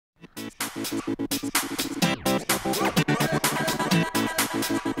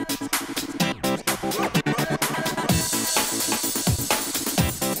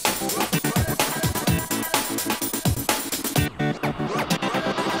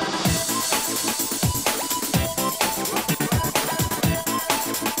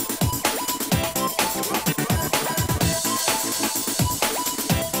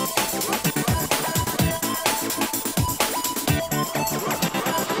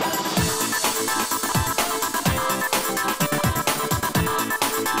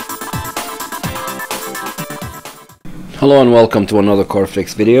Hello and welcome to another Car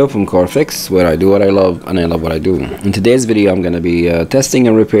Fix video from Car Fix, where I do what I love and I love what I do. In today's video I'm going to be testing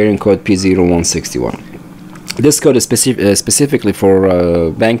and repairing code P0161. This code is specifically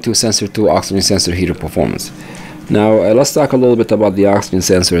for bank 2 sensor 2 oxygen sensor heater performance. Now let's talk a little bit about the oxygen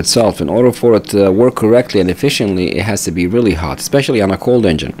sensor itself. In order for it to work correctly and efficiently, it has to be really hot, especially on a cold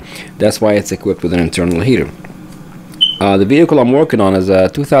engine. That's why it's equipped with an internal heater. The vehicle I'm working on is a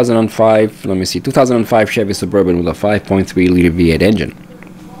 2005 Chevy Suburban with a 5.3 liter V8 engine.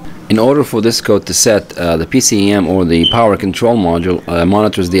 In order for this code to set, the PCM or the power control module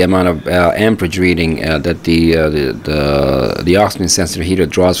monitors the amount of amperage reading that the oxygen sensor heater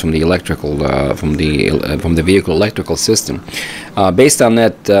draws from the electrical from the vehicle electrical system. Based on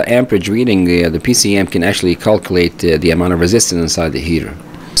that amperage reading, the PCM can actually calculate the amount of resistance inside the heater.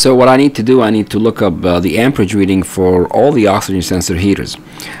 So what I need to do, I need to look up the amperage reading for all the oxygen sensor heaters.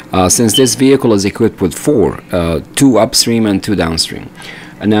 Since this vehicle is equipped with 4, 2 upstream and 2 downstream.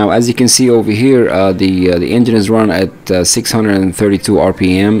 Now, as you can see over here, the engine is run at 632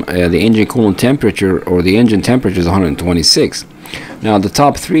 RPM. The engine coolant temperature, or the engine temperature, is 126. Now, the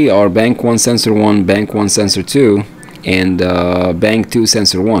top 3 are bank 1 sensor 1, bank 1 sensor 2, and bank 2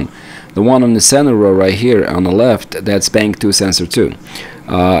 sensor 1. The one on the center row right here on the left, that's bank 2 sensor 2.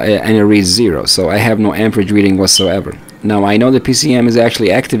 And it reads 0, so I have no amperage reading whatsoever. Now I know the PCM is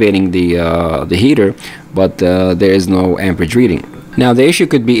actually activating the heater, but there is no amperage reading. Now the issue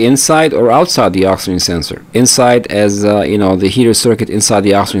could be inside or outside the oxygen sensor. Inside, as you know, the heater circuit inside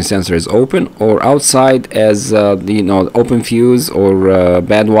the oxygen sensor is open, or outside as open fuse, or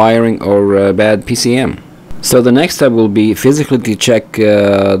bad wiring, or bad PCM. So the next step will be physically to check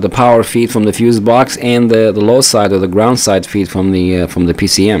the power feed from the fuse box and the low side or the ground side feed from the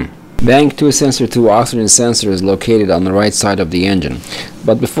PCM. Bank 2 sensor 2 oxygen sensor is located on the right side of the engine.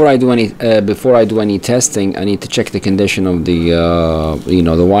 But before I do any testing, I need to check the condition of the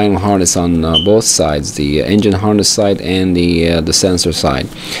the wiring harness on both sides, the engine harness side and the sensor side.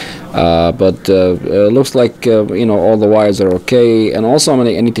 But it looks like all the wires are okay, and also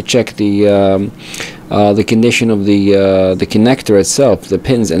I need to check the condition of the connector itself, the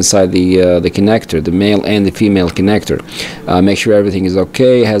pins inside the connector, the male and the female connector. Make sure everything is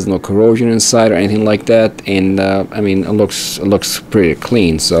okay, has no corrosion inside or anything like that, and I mean, it looks pretty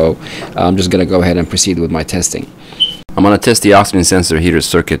clean. So I'm just gonna go ahead and proceed with my testing. I'm going to test the oxygen sensor heater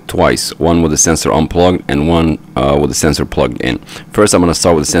circuit twice, one with the sensor unplugged and one with the sensor plugged in. First I'm going to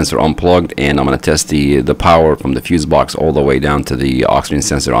start with the sensor unplugged, and I'm going to test the power from the fuse box all the way down to the oxygen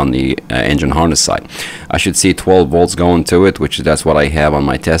sensor on the engine harness side. I should see 12 volts going to it, which that's what I have on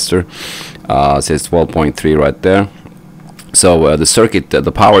my tester. It says 12.3 right there. So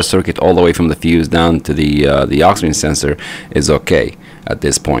the power circuit all the way from the fuse down to the oxygen sensor is okay at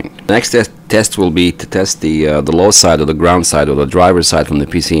this point. The next test will be to test the low side or the ground side or the driver's side from the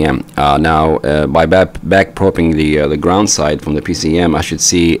PCM. Now by back probing the ground side from the PCM, I should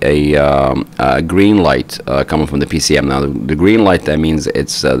see a green light coming from the PCM. Now the green light, that means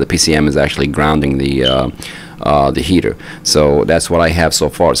it's the PCM is actually grounding the heater. So that's what I have so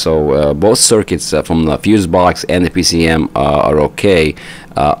far. So both circuits from the fuse box and the PCM are okay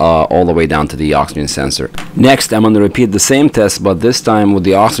all the way down to the oxygen sensor. Next I'm going to repeat the same test, but this time with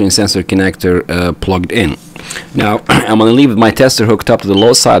the oxygen sensor connector plugged in. Now I'm going to leave my tester hooked up to the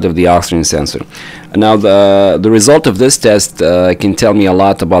low side of the oxygen sensor. Now the result of this test can tell me a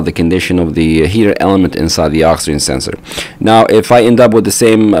lot about the condition of the heater element inside the oxygen sensor. Now if I end up with the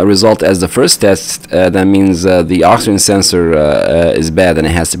same result as the first test, that means the oxygen sensor is bad and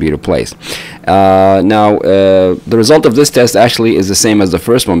it has to be replaced. Now the result of this test actually is the same as the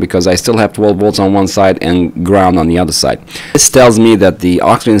first one, because I still have 12 volts on one side and ground on the other side. This tells me that the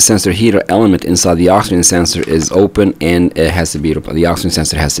oxygen sensor heater element inside the oxygen sensor is open, and it has to be the oxygen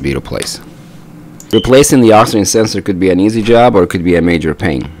sensor has to be replaced. Replacing the oxygen sensor could be an easy job, or it could be a major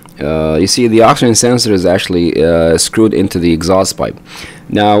pain. You see, the oxygen sensor is actually screwed into the exhaust pipe.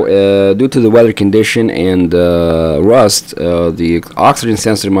 Now, due to the weather condition and rust, the oxygen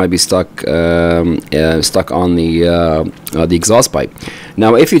sensor might be stuck on the exhaust pipe.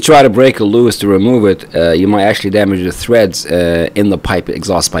 Now, if you try to break it loose to remove it, you might actually damage the threads in the pipe,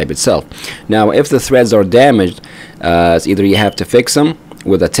 exhaust pipe itself. Now, if the threads are damaged, it's either you have to fix them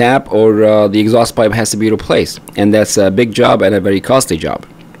with a tap, or the exhaust pipe has to be replaced, and that's a big job and a very costly job.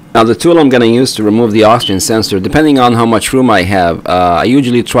 Now, the tool I'm going to use to remove the oxygen sensor, depending on how much room I have, I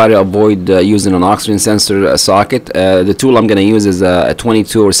usually try to avoid using an oxygen sensor socket. The tool I'm going to use is a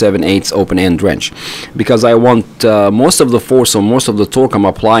 22 or 7/8 open-end wrench, because I want most of the force or most of the torque I'm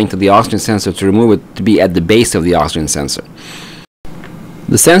applying to the oxygen sensor to remove it to be at the base of the oxygen sensor.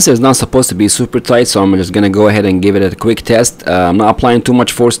 The sensor is not supposed to be super tight, so I'm just going to go ahead and give it a quick test. I'm not applying too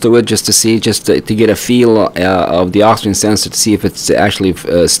much force to it, just to see, to get a feel of the oxygen sensor, to see if it's actually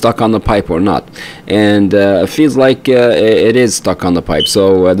stuck on the pipe or not. And it feels like it is stuck on the pipe.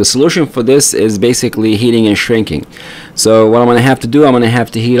 So the solution for this is basically heating and shrinking. So what I'm going to have to do, I'm going to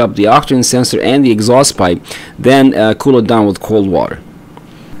have to heat up the oxygen sensor and the exhaust pipe, then cool it down with cold water.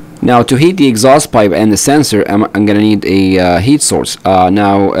 Now, to heat the exhaust pipe and the sensor, I'm going to need a heat source.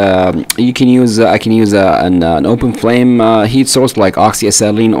 You can use I can use an open flame heat source like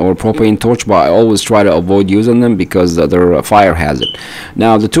oxyacetylene or propane torch, but I always try to avoid using them because they're a fire hazard.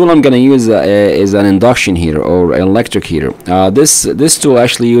 Now, the tool I'm going to use is an induction heater or an electric heater. This tool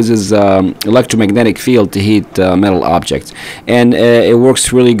actually uses electromagnetic field to heat metal objects, and it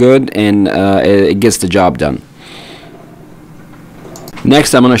works really good, and it gets the job done.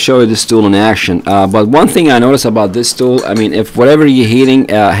 Next, I'm going to show you this tool in action. But one thing I notice about this tool, I mean, if whatever you're heating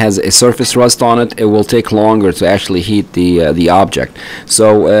has a surface rust on it, it will take longer to actually heat the object. So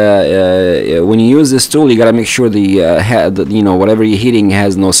when you use this tool, you got to make sure whatever you're heating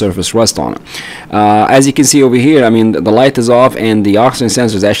has no surface rust on it. As you can see over here, I mean, the light is off and the oxygen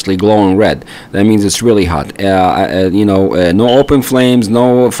sensor is actually glowing red. That means it's really hot. No open flames,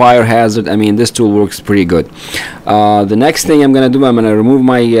 no fire hazard. I mean, this tool works pretty good. The next thing I'm going to do, I'm going to remove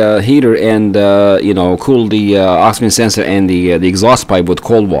my heater and cool the oxygen sensor and the exhaust pipe with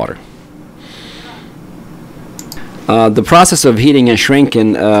cold water. The process of heating and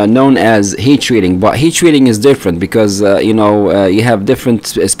shrinking, known as heat treating, but heat treating is different because you have different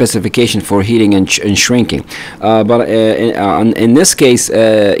specification for heating and shrinking. But in this case,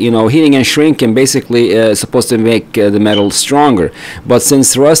 heating and shrinking basically is supposed to make the metal stronger. But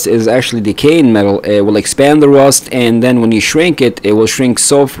since rust is actually decaying metal, it will expand the rust, and then when you shrink it, it will shrink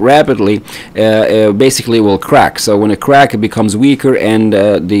so rapidly, basically it will crack. So when it cracks, it becomes weaker, and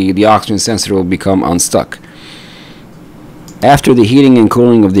the oxygen sensor will become unstuck. After the heating and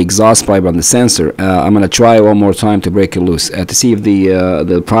cooling of the exhaust pipe on the sensor, I'm going to try one more time to break it loose to see if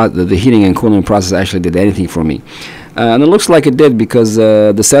the heating and cooling process actually did anything for me. And it looks like it did, because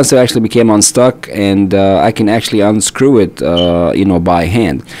the sensor actually became unstuck, and I can actually unscrew it by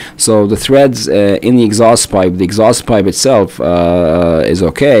hand. So the threads in the exhaust pipe itself is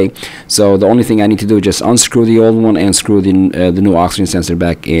okay. So the only thing I need to do is just unscrew the old one and screw the new oxygen sensor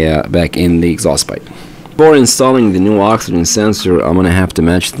back in the exhaust pipe. Before installing the new oxygen sensor, I'm going to have to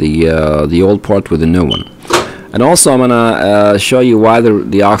match the old part with the new one. And also I'm going to show you why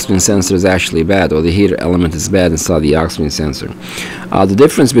the oxygen sensor is actually bad, or the heater element is bad inside the oxygen sensor. The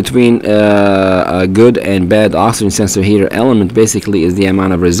difference between a good and bad oxygen sensor heater element basically is the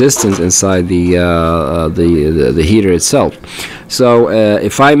amount of resistance inside the heater itself. So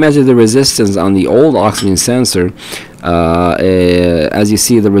if I measure the resistance on the old oxygen sensor, as you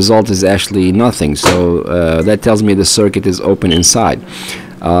see, the result is actually nothing. So that tells me the circuit is open inside.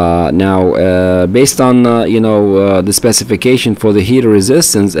 Based on the specification for the heater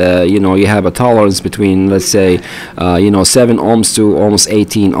resistance, you have a tolerance between, let's say, 7 ohms to almost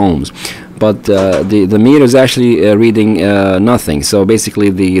 18 ohms. But the meter is actually reading nothing. So basically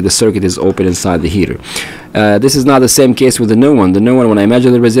the circuit is open inside the heater. This is not the same case with the new one. The new one, when I measure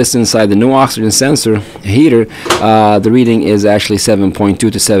the resistance inside the new oxygen sensor heater, the reading is actually 7.2 to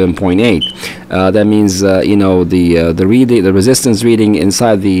 7.8. That means the resistance reading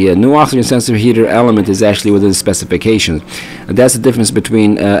inside the new oxygen sensor heater element is actually within specifications. And that's the difference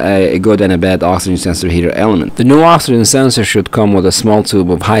between a good and a bad oxygen sensor heater element. The new oxygen sensor should come with a small tube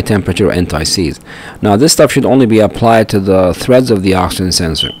of high temperature anti-seize. Now, this stuff should only be applied to the threads of the oxygen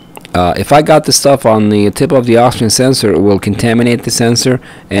sensor. If I got the stuff on the tip of the oxygen sensor, it will contaminate the sensor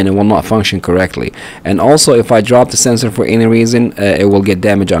and it will not function correctly. And also, if I drop the sensor for any reason, it will get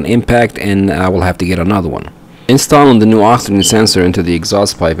damaged on impact, and I will have to get another one. Installing the new oxygen sensor into the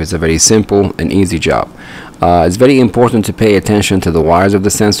exhaust pipe is a very simple and easy job. It's very important to pay attention to the wires of the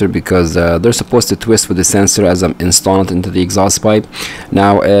sensor because they're supposed to twist with the sensor as I'm installing it into the exhaust pipe.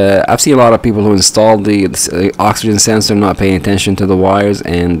 Now, I've seen a lot of people who install the oxygen sensor not paying attention to the wires,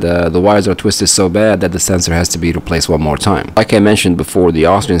 and the wires are twisted so bad that the sensor has to be replaced one more time. Like I mentioned before, the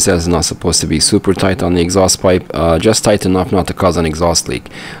oxygen sensor is not supposed to be super tight on the exhaust pipe, just tight enough not to cause an exhaust leak.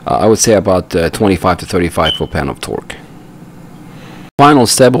 I would say about 25 to 35 foot-pound of torque. Final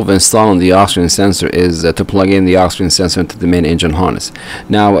step of installing the oxygen sensor is to plug in the oxygen sensor into the main engine harness.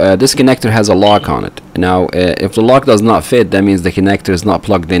 Now, this connector has a lock on it. Now, if the lock does not fit, that means the connector is not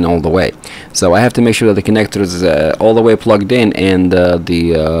plugged in all the way. So I have to make sure that the connector is all the way plugged in and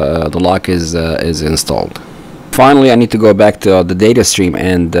the lock is installed. Finally, I need to go back to the data stream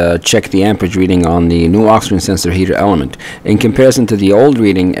and check the amperage reading on the new oxygen sensor heater element. In comparison to the old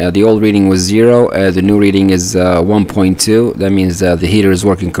reading was 0, the new reading is 1.2. That means the heater is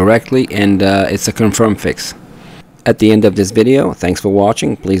working correctly, and it's a confirmed fix. At the end of this video, thanks for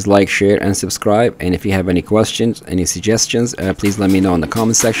watching. Please like, share, and subscribe. And if you have any questions, any suggestions, please let me know in the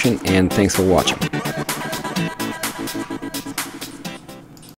comment section, and thanks for watching.